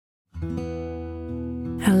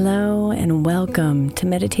Hello and welcome to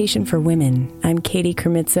Meditation for Women. I'm Katie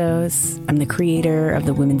Kremitzos. I'm the creator of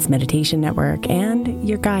the Women's Meditation Network and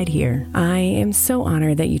your guide here. I am so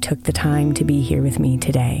honored that you took the time to be here with me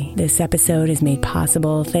today. This episode is made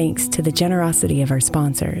possible thanks to the generosity of our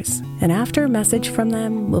sponsors. And after a message from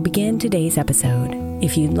them, we'll begin today's episode.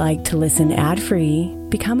 If you'd like to listen ad-free,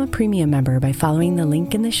 become a premium member by following the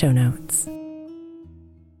link in the show notes.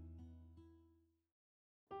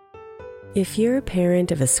 If you're a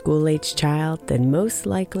parent of a school-aged child, then most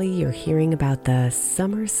likely you're hearing about the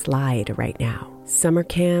summer slide right now. Summer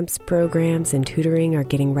camps, programs, and tutoring are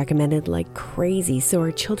getting recommended like crazy so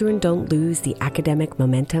our children don't lose the academic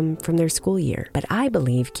momentum from their school year. But I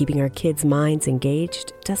believe keeping our kids' minds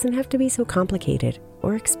engaged doesn't have to be so complicated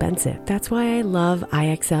or expensive. That's why I love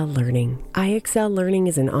IXL Learning. IXL Learning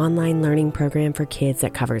is an online learning program for kids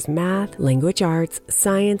that covers math, language arts,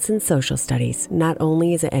 science, and social studies. Not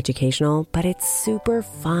only is it educational, but it's super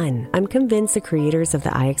fun. I'm convinced the creators of the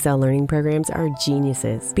IXL Learning programs are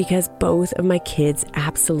geniuses because both of my kids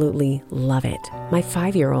absolutely love it. My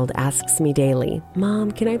 5-year-old asks me daily,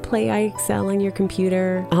 "Mom, can I play IXL on your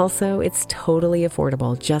computer?" Also, it's totally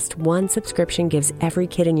affordable. Just one subscription gives every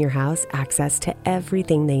kid in your house access to everything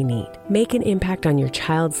they need. Make an impact on your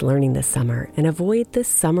child's learning this summer and avoid the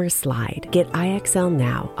summer slide. Get IXL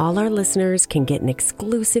now. All our listeners can get an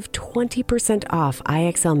exclusive 20% off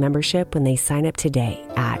IXL membership when they sign up today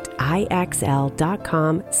at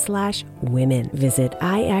IXL.com/women. Visit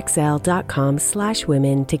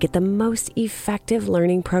IXL.com/women to get the most effective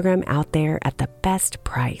learning program out there at the best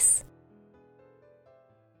price.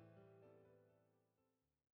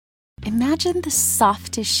 Imagine the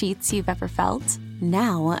softest sheets you've ever felt.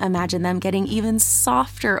 Now imagine them getting even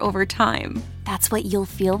softer over time. That's what you'll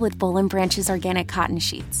feel with Boll & Branch's organic cotton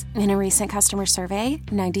sheets. In a recent customer survey,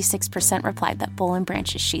 96% replied that Boll &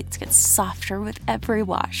 Branch's sheets get softer with every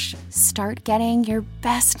wash. Start getting your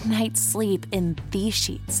best night's sleep in these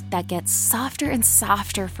sheets that get softer and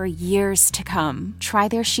softer for years to come. Try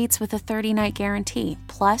their sheets with a 30-night guarantee,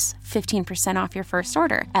 plus 15% off your first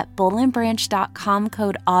order at bollandbranch.com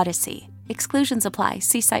code Odyssey. Exclusions apply.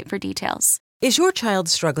 See site for details. Is your child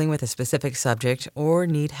struggling with a specific subject or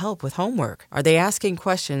need help with homework? Are they asking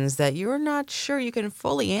questions that you're not sure you can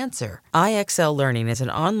fully answer? IXL Learning is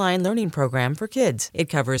an online learning program for kids. It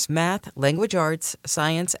covers math, language arts,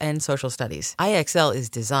 science, and social studies. IXL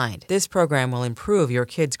is designed. This program will improve your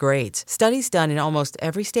kids' grades. Studies done in almost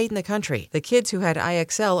every state in the country. The kids who had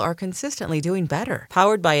IXL are consistently doing better.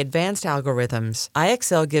 Powered by advanced algorithms,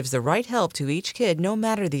 IXL gives the right help to each kid no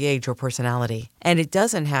matter the age or personality. And it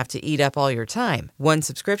doesn't have to eat up all your time. One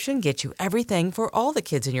subscription gets you everything for all the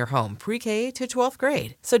kids in your home, pre-K to 12th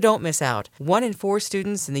grade. So don't miss out. 1 in 4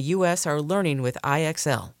 students in the U.S. are learning with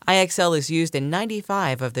IXL. IXL is used in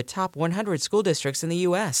 95 of the top 100 school districts in the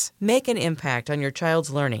U.S. Make an impact on your child's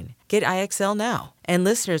learning. Get IXL now. And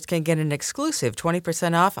listeners can get an exclusive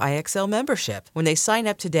 20% off IXL membership when they sign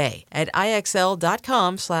up today at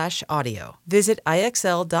IXL.com/audio. Visit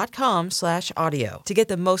IXL.com/audio to get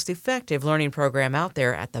the most effective learning program out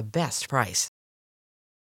there at the best price.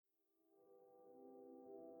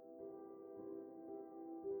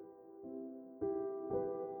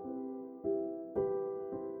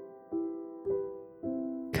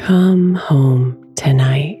 Come home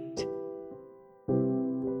tonight.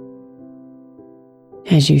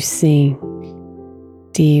 As you sink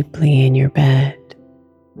deeply in your bed,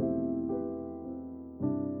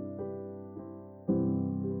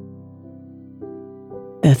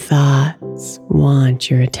 the thoughts want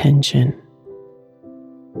your attention,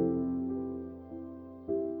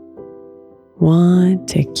 want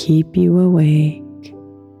to keep you awake.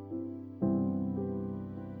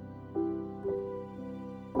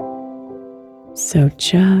 So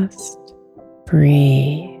just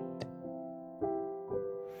breathe.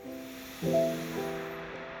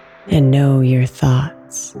 And know your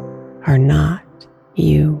thoughts are not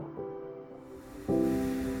you.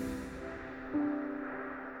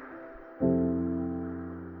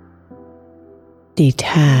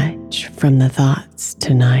 Detach from the thoughts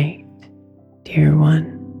tonight, dear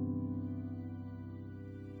one,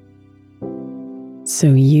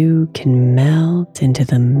 so you can melt into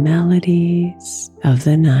the melodies of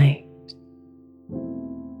the night.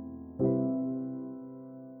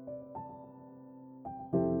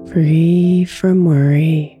 Free from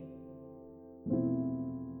worry,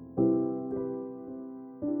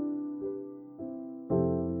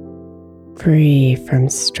 free from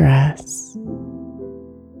stress,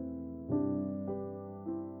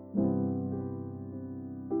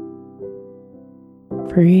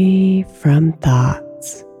 free from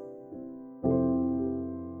thoughts.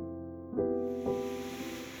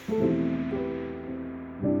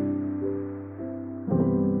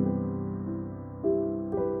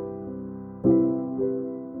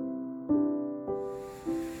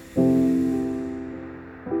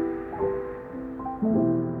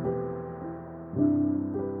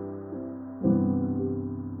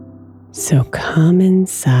 So come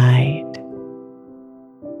inside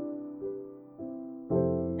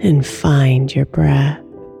and find your breath.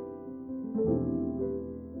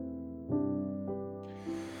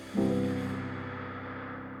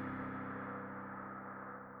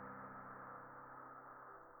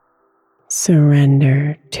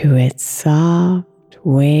 Surrender to its soft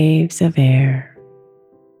waves of air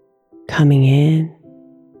coming in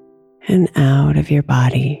and out of your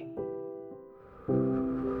body.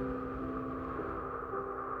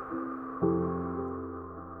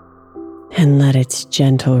 And let its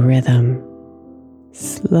gentle rhythm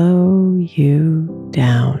slow you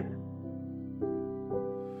down.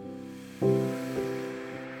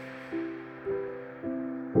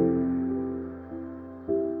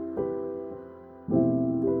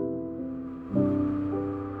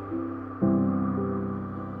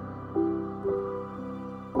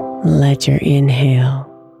 Let your inhale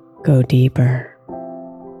go deeper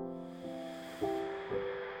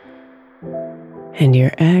and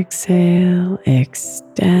your exhale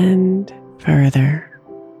extend further.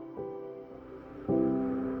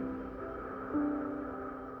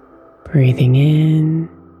 Breathing in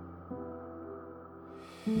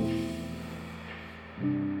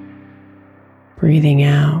breathing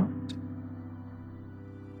out.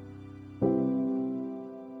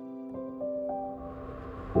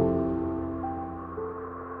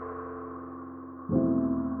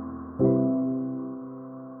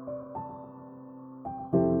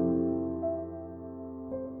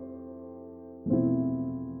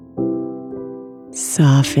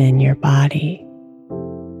 Soften your body.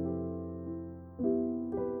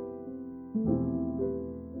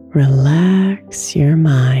 Relax your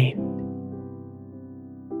mind.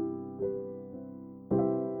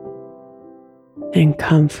 And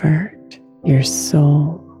comfort your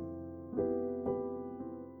soul.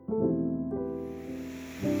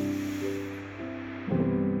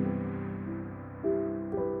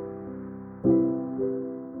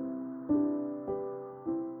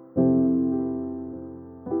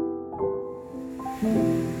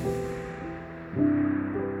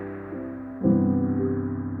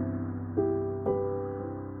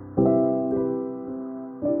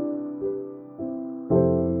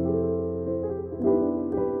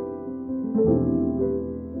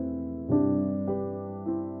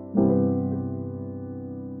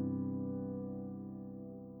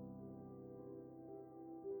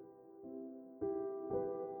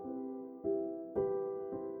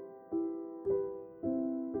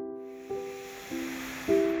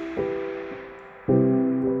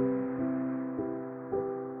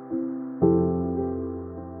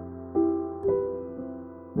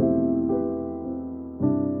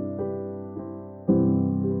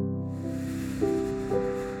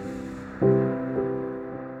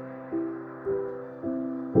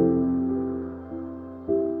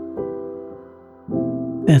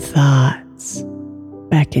 The thoughts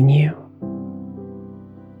beckon you,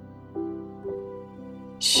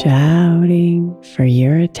 shouting for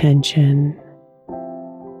your attention.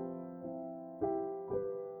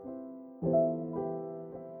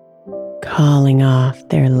 Calling off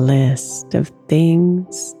their list of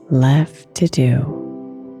things left to do.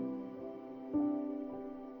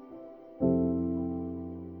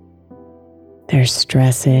 Their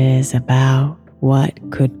stresses about what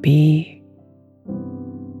could be.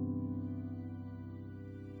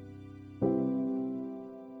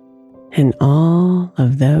 And all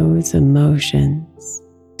of those emotions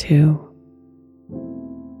too.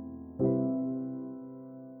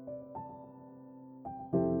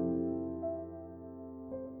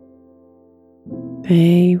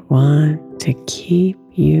 They want to keep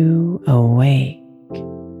you awake.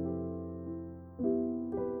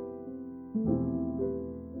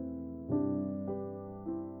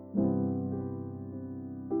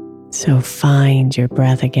 So find your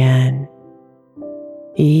breath again.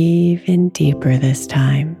 Even deeper this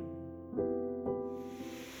time,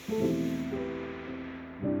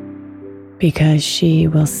 because she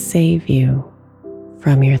will save you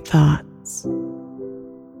from your thoughts.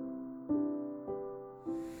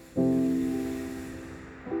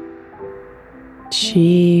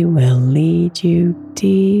 She will lead you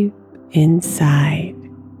deep inside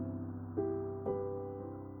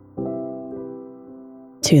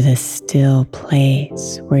to the still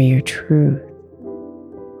place where your truth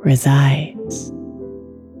resides.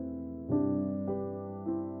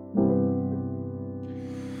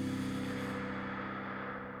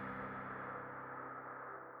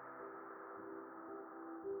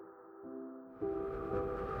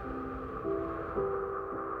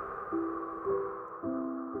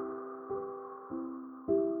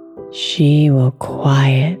 She will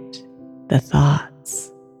quiet the thoughts,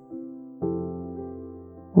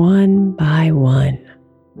 one by one,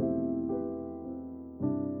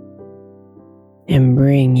 and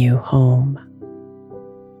bring you home.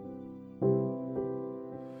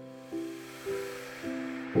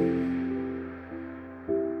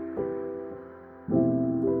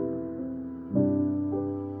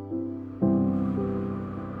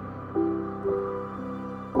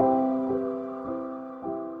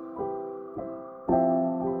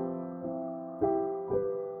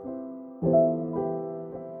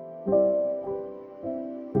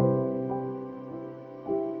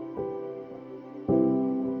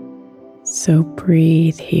 So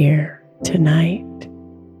breathe here tonight,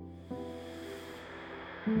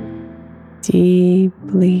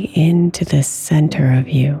 deeply into the center of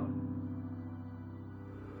you.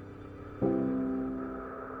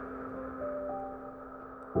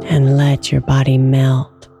 And let your body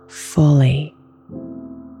melt fully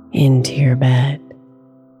into your bed.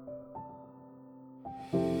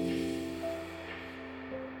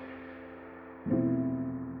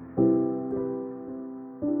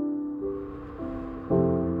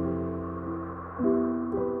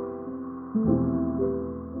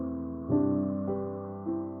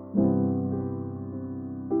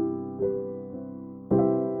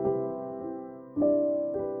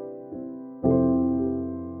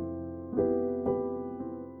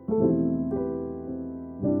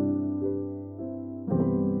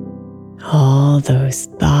 All those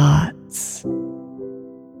thoughts,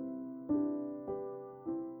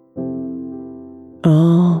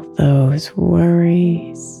 all those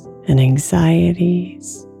worries and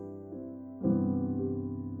anxieties,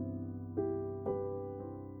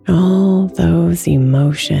 all those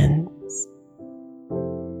emotions,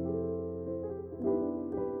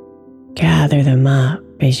 gather them up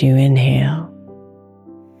as you inhale.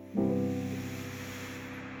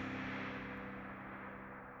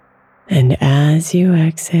 And as you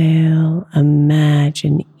exhale,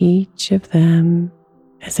 imagine each of them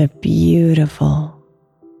as a beautiful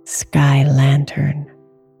sky lantern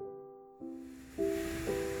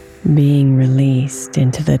being released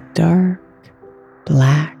into the dark,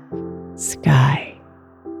 black sky.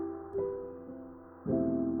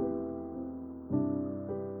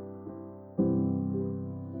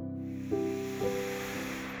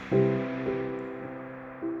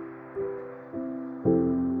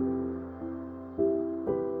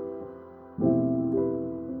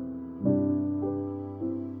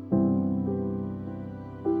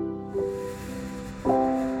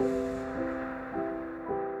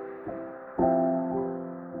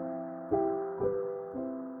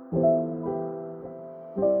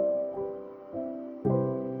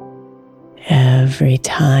 Every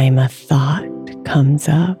time a thought comes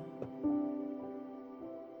up,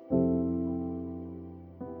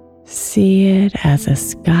 see it as a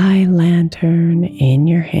sky lantern in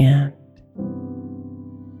your hand,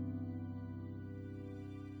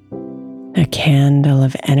 a candle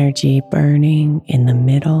of energy burning in the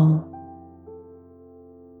middle,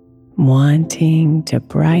 wanting to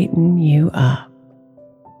brighten you up.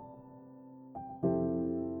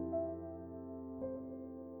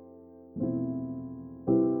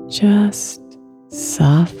 Just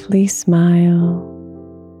softly smile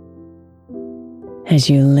as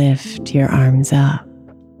you lift your arms up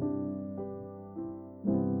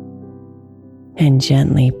and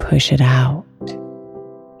gently push it out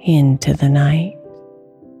into the night.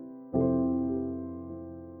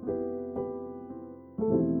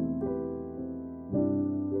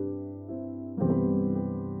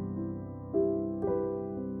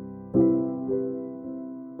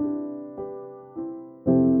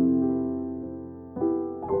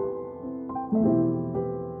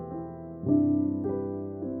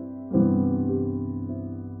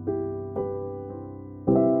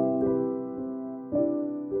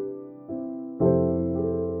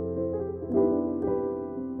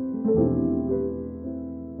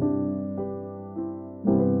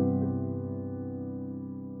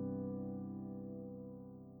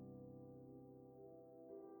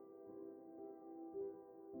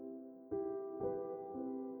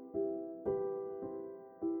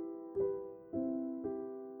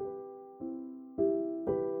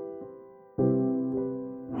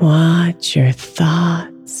 Watch your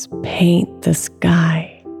thoughts paint the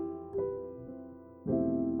sky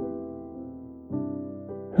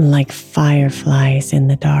like fireflies in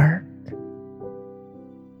the dark.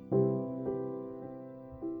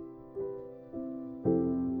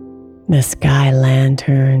 The sky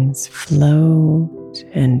lanterns float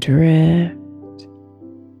and drift,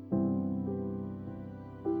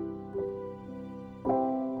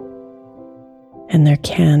 and their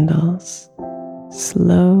candles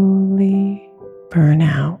slowly burn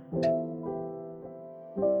out.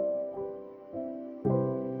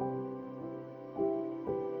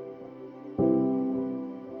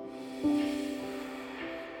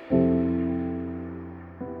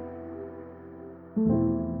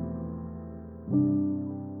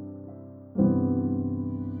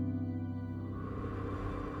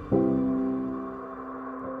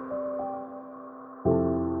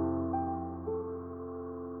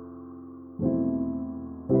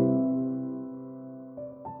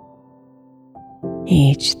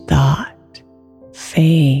 Each thought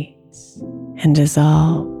fades and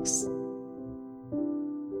dissolves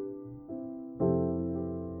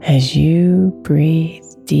as you breathe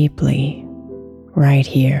deeply right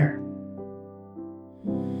here.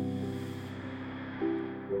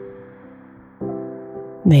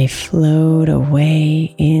 They float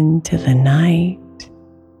away into the night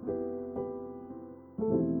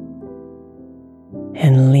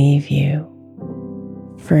and leave you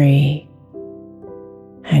free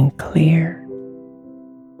and clear.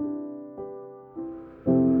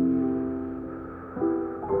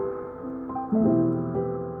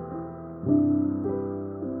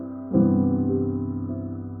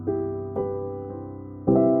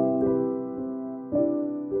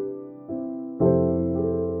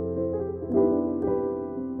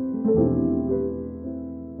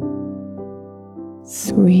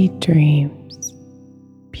 Sweet dreams,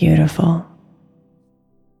 beautiful.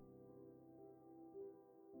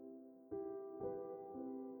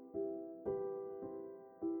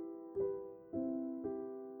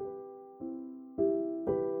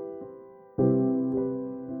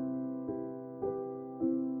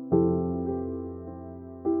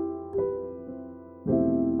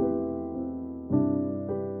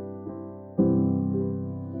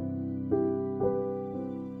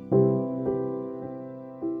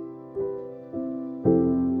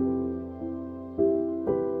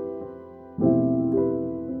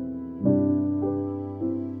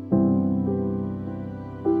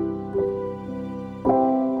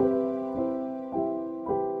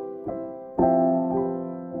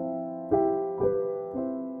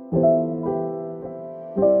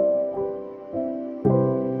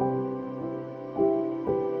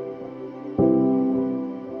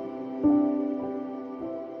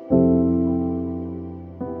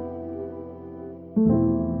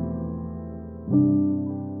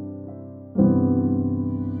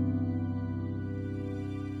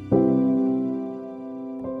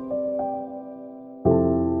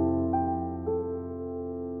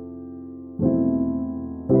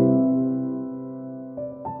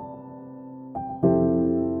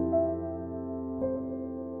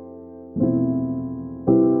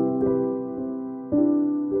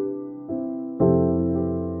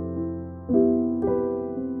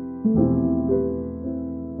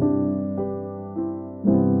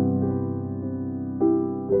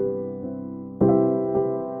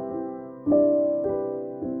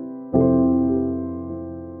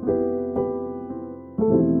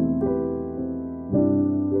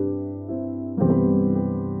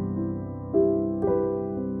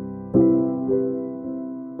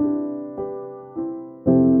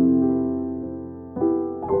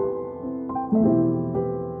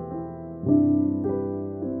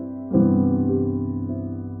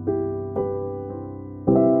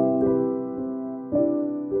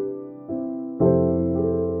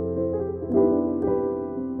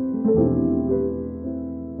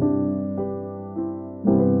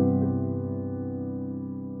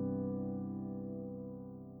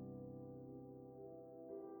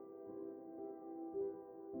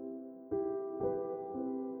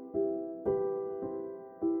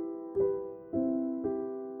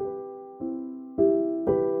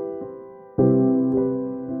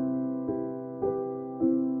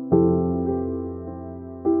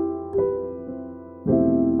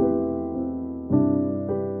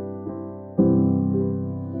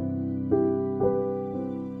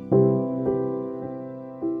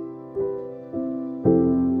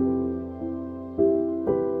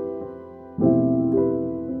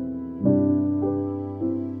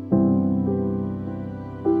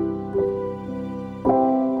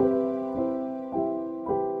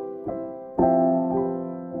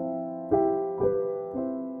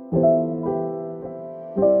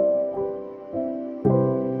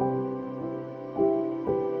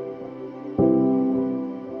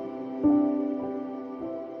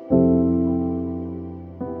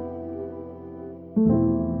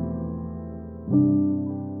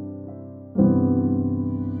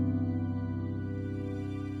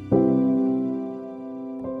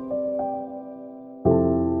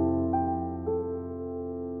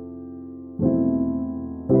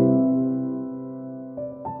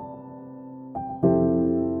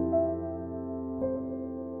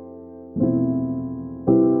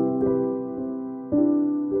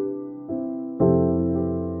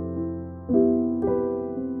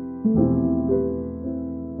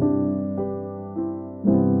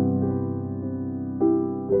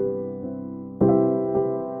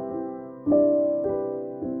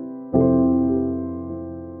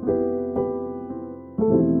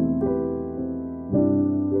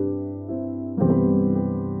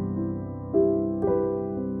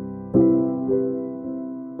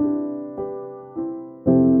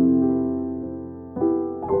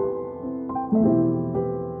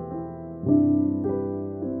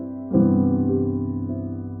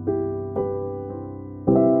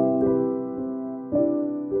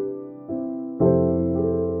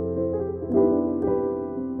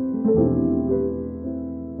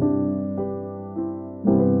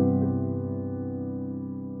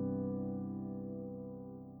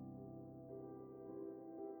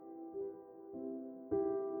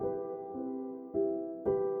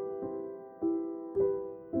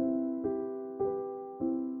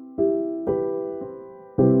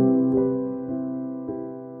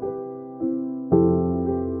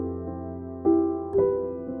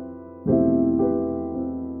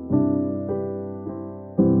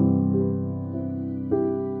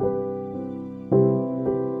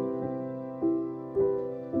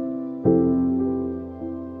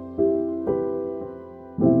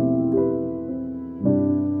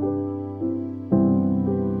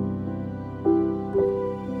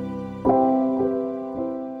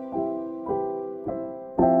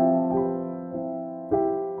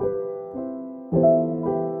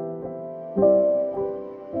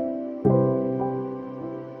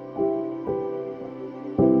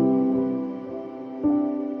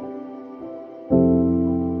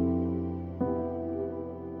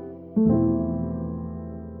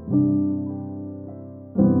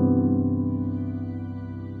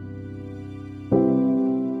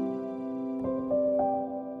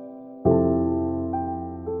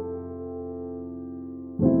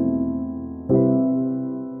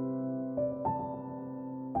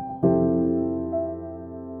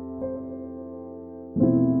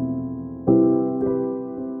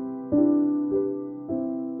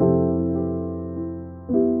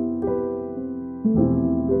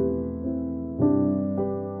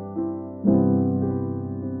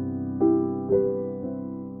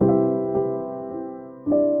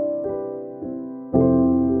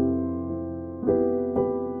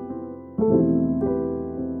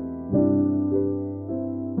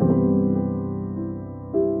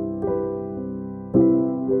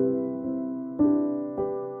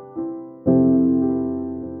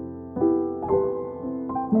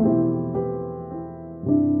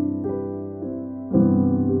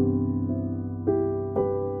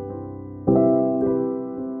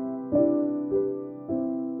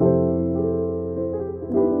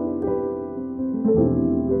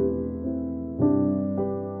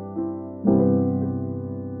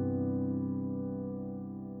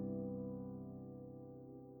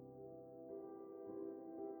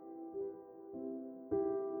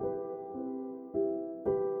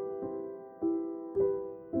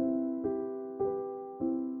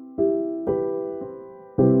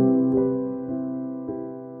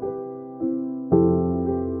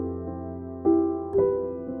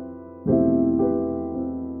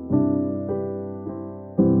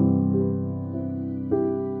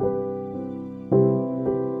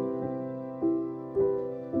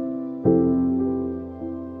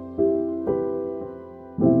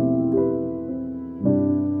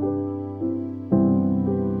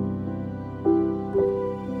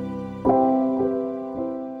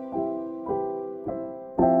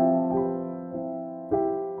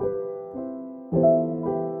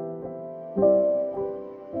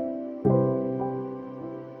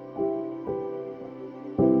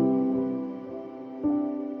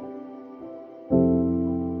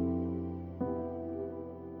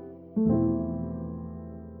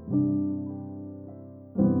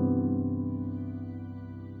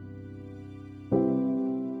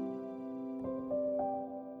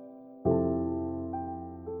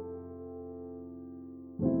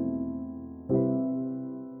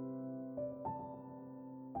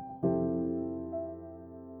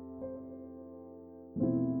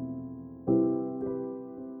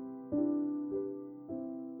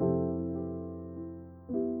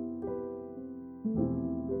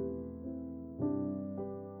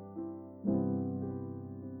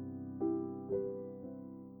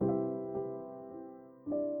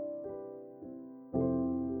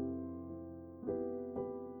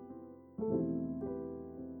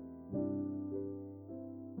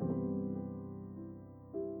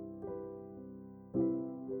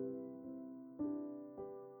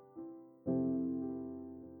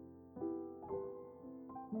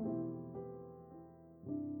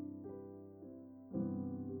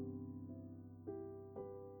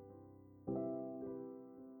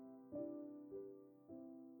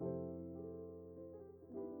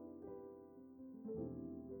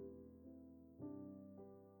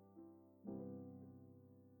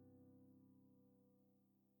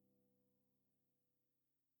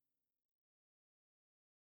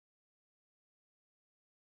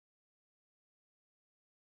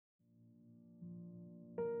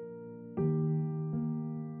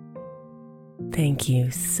 Thank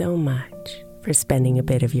you so much for spending a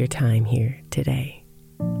bit of your time here today.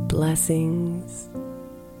 Blessings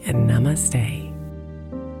and namaste.